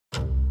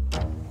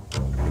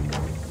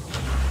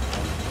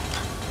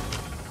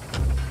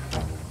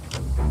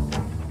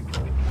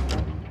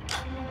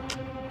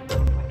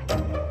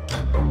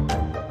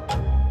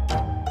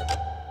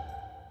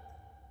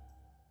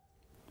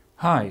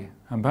Hi,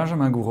 I'm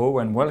Benjamin Gouraud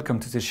and welcome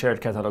to the Shared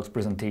Catalogs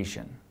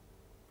presentation.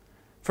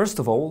 First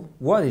of all,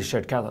 what is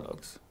Shared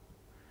Catalogs?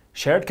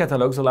 Shared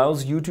Catalogs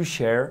allows you to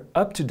share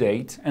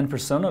up-to-date and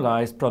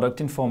personalized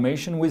product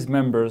information with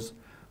members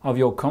of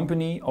your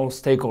company or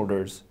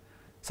stakeholders,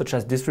 such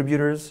as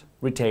distributors,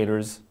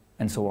 retailers,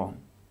 and so on.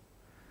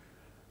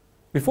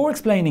 Before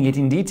explaining it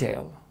in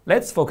detail,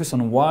 let's focus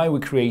on why we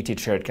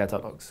created Shared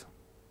Catalogs.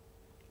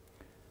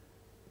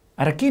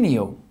 At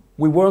Akeneo,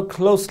 we work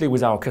closely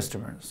with our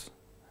customers.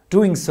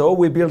 Doing so,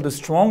 we build a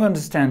strong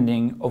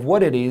understanding of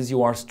what it is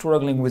you are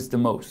struggling with the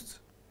most.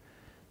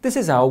 This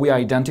is how we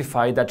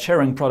identify that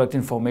sharing product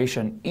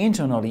information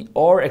internally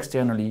or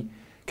externally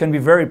can be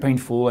very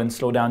painful and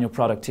slow down your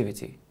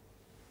productivity.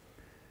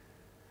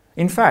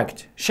 In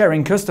fact,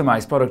 sharing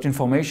customized product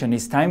information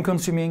is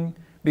time-consuming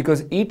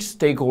because each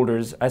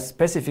stakeholder has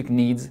specific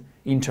needs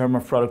in terms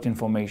of product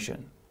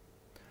information.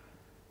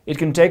 It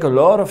can take a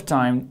lot of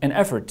time and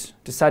effort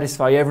to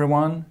satisfy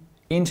everyone,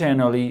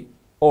 internally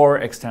or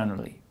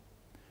externally.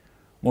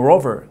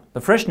 Moreover,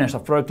 the freshness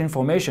of product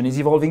information is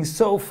evolving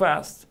so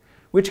fast,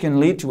 which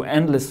can lead to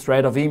endless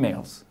thread of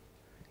emails.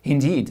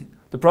 Indeed,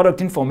 the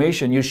product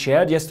information you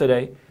shared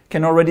yesterday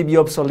can already be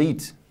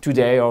obsolete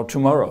today or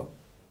tomorrow.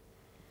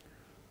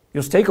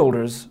 Your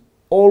stakeholders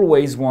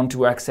always want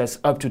to access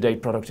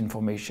up-to-date product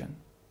information.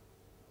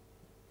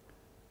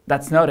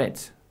 That's not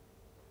it.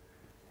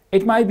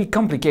 It might be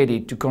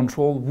complicated to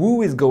control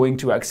who is going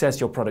to access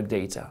your product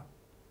data.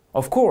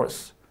 Of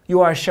course, you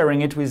are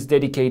sharing it with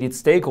dedicated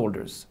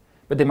stakeholders,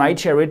 but they might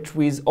share it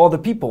with other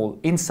people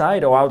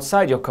inside or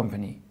outside your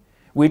company,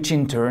 which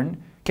in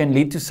turn can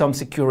lead to some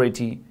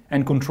security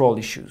and control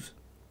issues.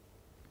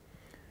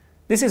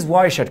 This is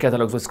why Shared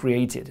Catalogs was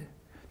created,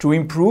 to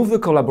improve the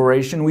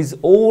collaboration with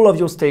all of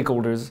your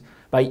stakeholders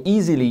by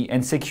easily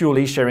and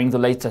securely sharing the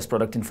latest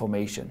product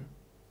information.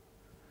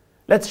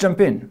 Let's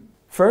jump in.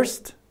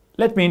 First,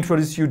 let me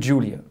introduce you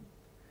Julia.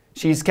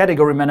 She is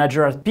category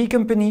manager at P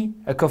Company,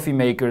 a coffee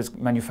makers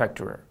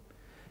manufacturer.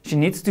 She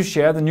needs to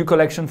share the new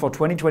collection for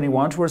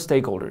 2021 to her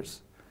stakeholders,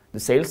 the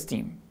sales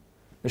team,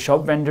 the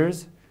shop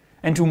vendors,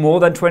 and to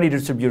more than 20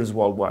 distributors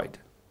worldwide.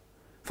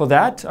 For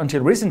that,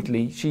 until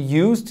recently, she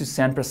used to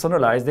send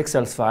personalized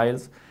Excel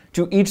files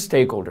to each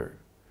stakeholder.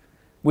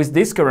 With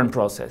this current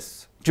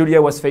process,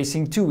 Julia was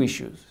facing two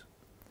issues.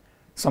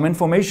 Some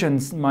information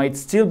might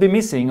still be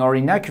missing or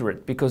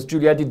inaccurate because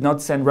Julia did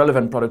not send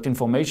relevant product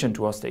information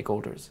to her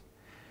stakeholders.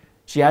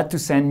 She had to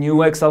send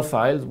new Excel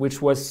files,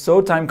 which was so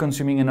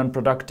time-consuming and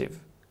unproductive.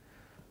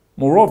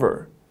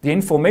 Moreover, the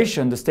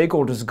information the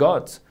stakeholders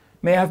got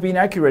may have been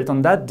accurate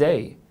on that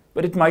day,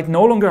 but it might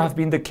no longer have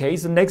been the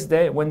case the next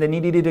day when they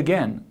needed it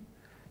again.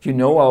 You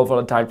know how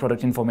volatile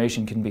product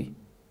information can be.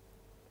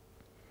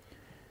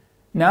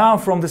 Now,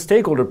 from the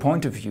stakeholder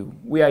point of view,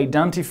 we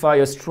identify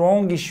a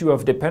strong issue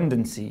of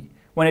dependency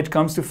when it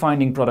comes to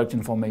finding product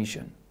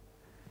information.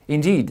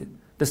 Indeed,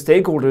 the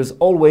stakeholders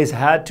always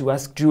had to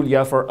ask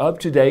Julia for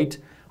up-to-date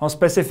or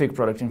specific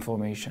product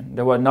information.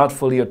 They were not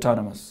fully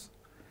autonomous.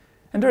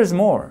 And there is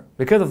more.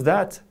 Because of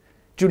that,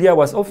 Julia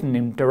was often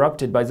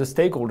interrupted by the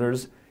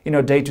stakeholders in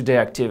her day-to-day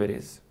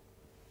activities.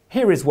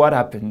 Here is what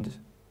happened,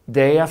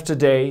 day after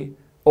day,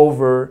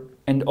 over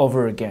and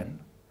over again.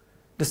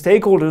 The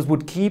stakeholders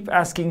would keep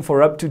asking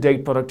for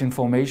up-to-date product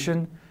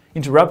information,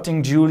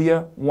 interrupting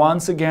Julia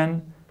once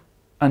again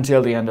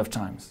until the end of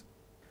times.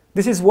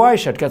 This is why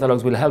Shared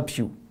Catalogs will help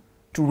you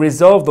to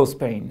resolve those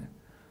pains.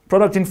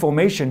 Product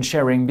information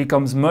sharing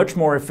becomes much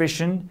more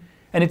efficient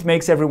and it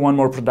makes everyone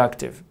more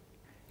productive.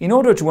 In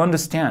order to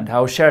understand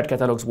how Shared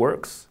Catalogs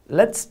works,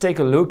 let's take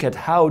a look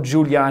at how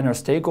Julia and her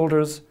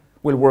stakeholders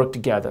will work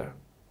together.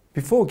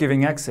 Before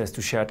giving access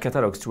to Shared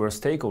Catalogs to her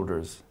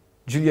stakeholders,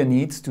 Julia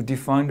needs to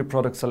define the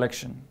product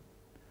selection.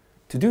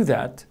 To do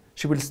that,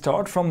 she will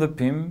start from the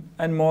PIM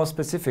and more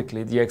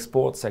specifically the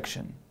export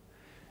section.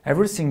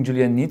 Everything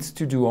Julia needs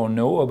to do or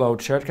know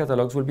about Shared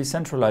Catalogs will be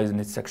centralized in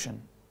this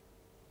section.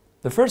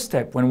 The first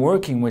step when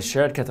working with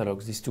Shared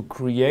Catalogs is to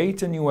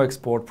create a new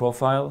export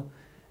profile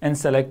and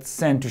select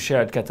Send to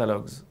Shared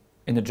Catalogs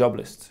in the job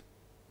list.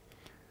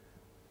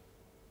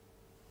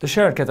 The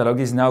Shared Catalog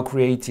is now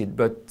created,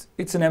 but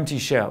it's an empty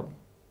shell.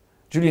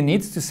 Julia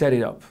needs to set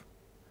it up.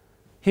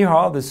 Here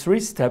are the 3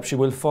 steps she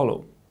will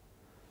follow.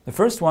 The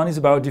first one is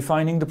about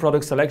defining the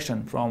product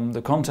selection from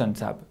the Content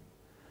tab.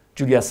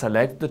 Julia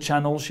selects the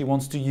channel she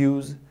wants to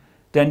use,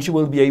 then she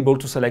will be able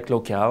to select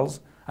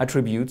locales,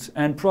 attributes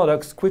and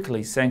products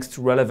quickly thanks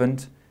to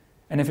relevant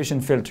and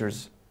efficient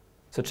filters,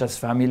 such as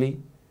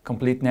family,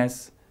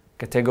 completeness,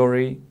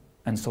 category,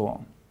 and so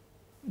on.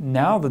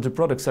 Now that the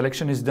product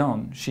selection is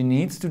done, she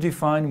needs to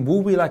define who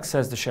will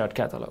access the Shared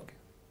Catalog.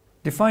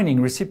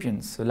 Defining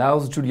recipients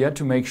allows Julia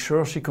to make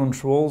sure she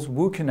controls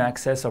who can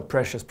access her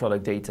precious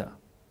product data.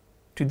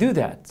 To do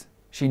that,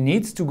 she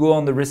needs to go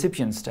on the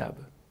Recipients tab.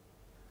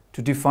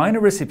 To define a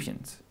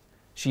recipient,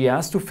 she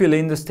has to fill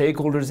in the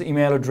stakeholder's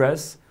email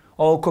address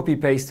or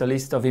copy-paste a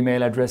list of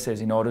email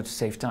addresses in order to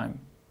save time.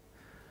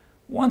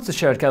 Once the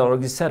Shared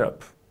Catalog is set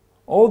up,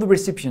 all the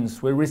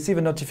recipients will receive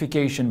a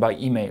notification by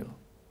email.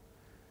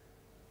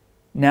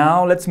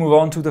 Now let's move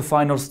on to the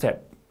final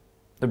step,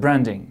 the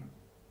branding.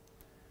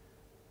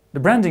 The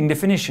branding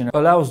definition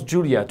allows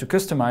Julia to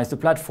customize the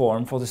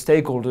platform for the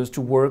stakeholders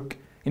to work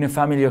in a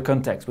familiar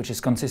context which is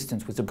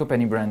consistent with the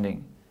company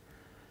branding.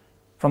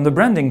 From the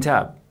Branding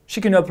tab, she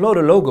can upload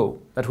a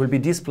logo that will be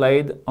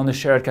displayed on the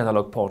Shared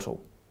Catalog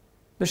portal.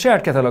 The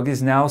Shared Catalog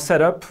is now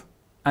set up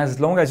as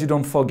long as you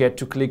don't forget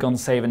to click on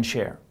Save and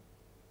Share.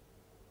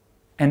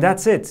 And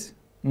that's it!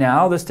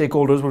 Now the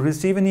stakeholders will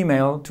receive an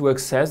email to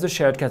access the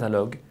Shared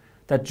Catalog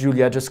that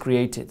Julia just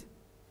created.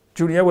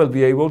 Julia will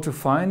be able to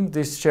find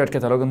this Shared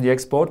Catalog on the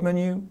Export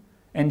menu,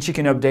 and she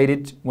can update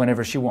it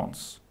whenever she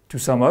wants. To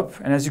sum up,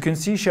 and as you can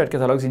see, Shared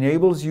Catalogs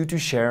enables you to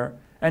share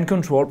and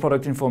control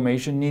product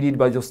information needed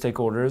by your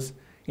stakeholders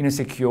in a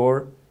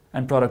secure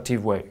and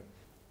productive way.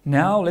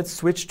 Now let's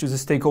switch to the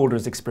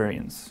stakeholders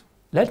experience.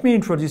 Let me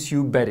introduce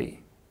you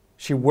Betty.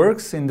 She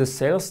works in the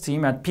sales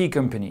team at P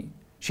Company.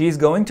 She is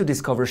going to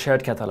discover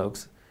Shared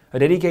Catalogs, a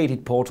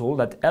dedicated portal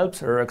that helps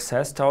her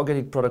access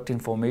targeted product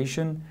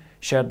information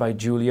shared by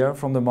Julia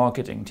from the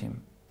marketing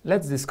team.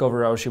 Let's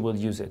discover how she will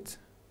use it.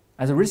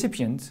 As a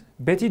recipient,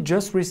 Betty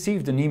just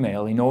received an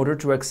email in order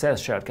to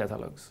access Shared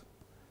Catalogs.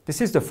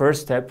 This is the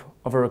first step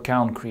of her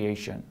account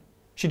creation.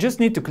 She just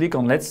needs to click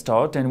on Let's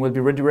Start and will be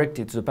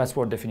redirected to the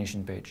password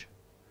definition page.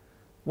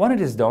 When it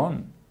is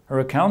done, her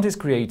account is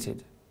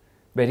created.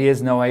 Betty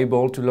is now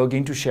able to log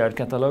into Shared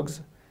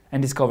Catalogs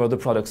and discover the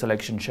product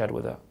selection shared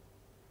with her.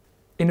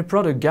 In the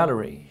product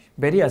gallery,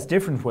 Betty has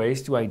different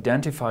ways to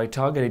identify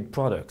targeted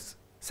products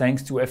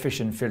thanks to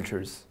efficient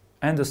filters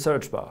and the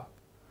search bar.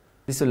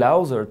 This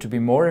allows her to be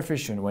more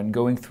efficient when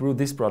going through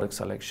this product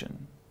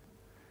selection.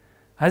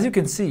 As you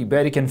can see,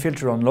 Betty can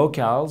filter on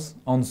locales,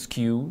 on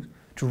SKU,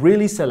 to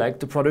really select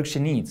the product she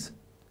needs.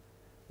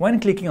 When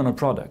clicking on a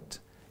product,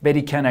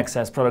 Betty can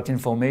access product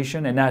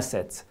information and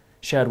assets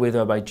shared with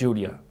her by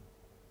Julia.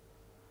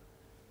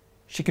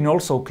 She can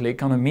also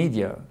click on a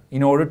media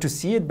in order to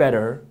see it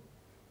better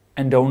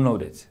and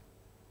download it.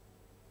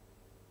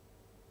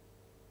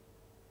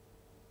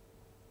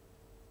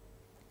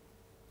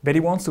 Betty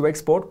wants to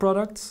export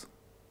products?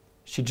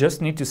 She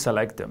just needs to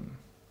select them.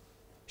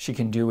 She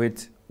can do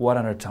it one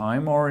at a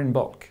time or in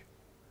bulk.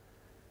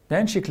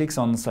 Then she clicks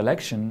on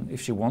Selection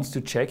if she wants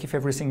to check if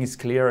everything is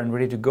clear and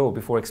ready to go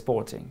before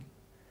exporting.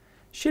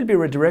 She'll be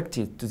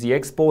redirected to the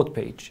Export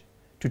page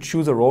to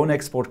choose her own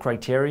export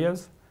criteria,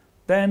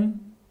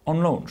 then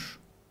on Launch.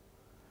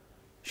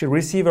 She'll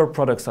receive her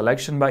product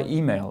selection by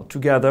email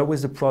together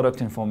with the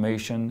product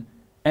information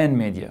and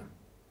media.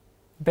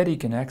 Betty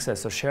can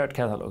access her Shared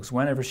Catalogs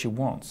whenever she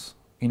wants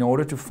in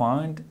order to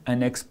find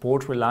and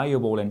export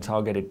reliable and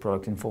targeted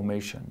product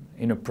information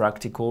in a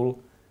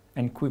practical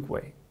and quick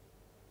way.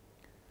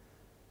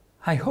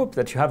 I hope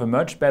that you have a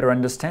much better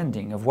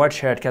understanding of what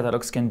Shared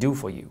Catalogs can do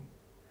for you.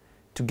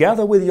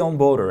 Together with the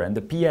Onboarder and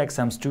the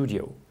PXM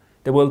Studio,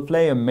 they will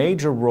play a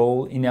major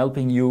role in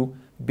helping you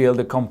build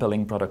a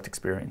compelling product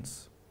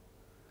experience.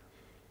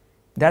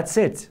 That's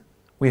it!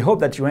 We hope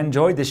that you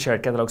enjoyed this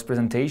Shared Catalogs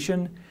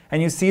presentation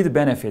and you see the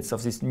benefits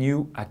of this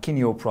new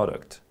Akeneo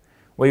product,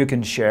 where you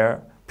can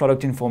share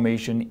product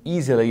information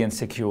easily and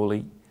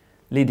securely,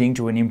 leading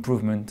to an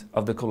improvement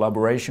of the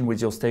collaboration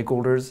with your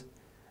stakeholders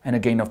and a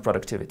gain of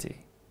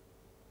productivity.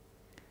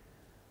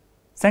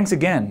 Thanks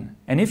again,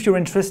 and if you're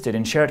interested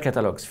in Shared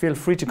Catalogs, feel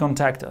free to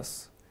contact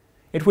us.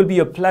 It will be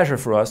a pleasure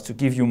for us to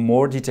give you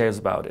more details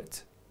about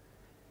it.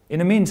 In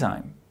the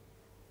meantime,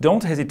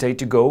 don't hesitate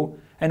to go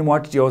and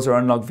watch the other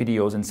unlocked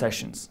videos and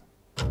sessions.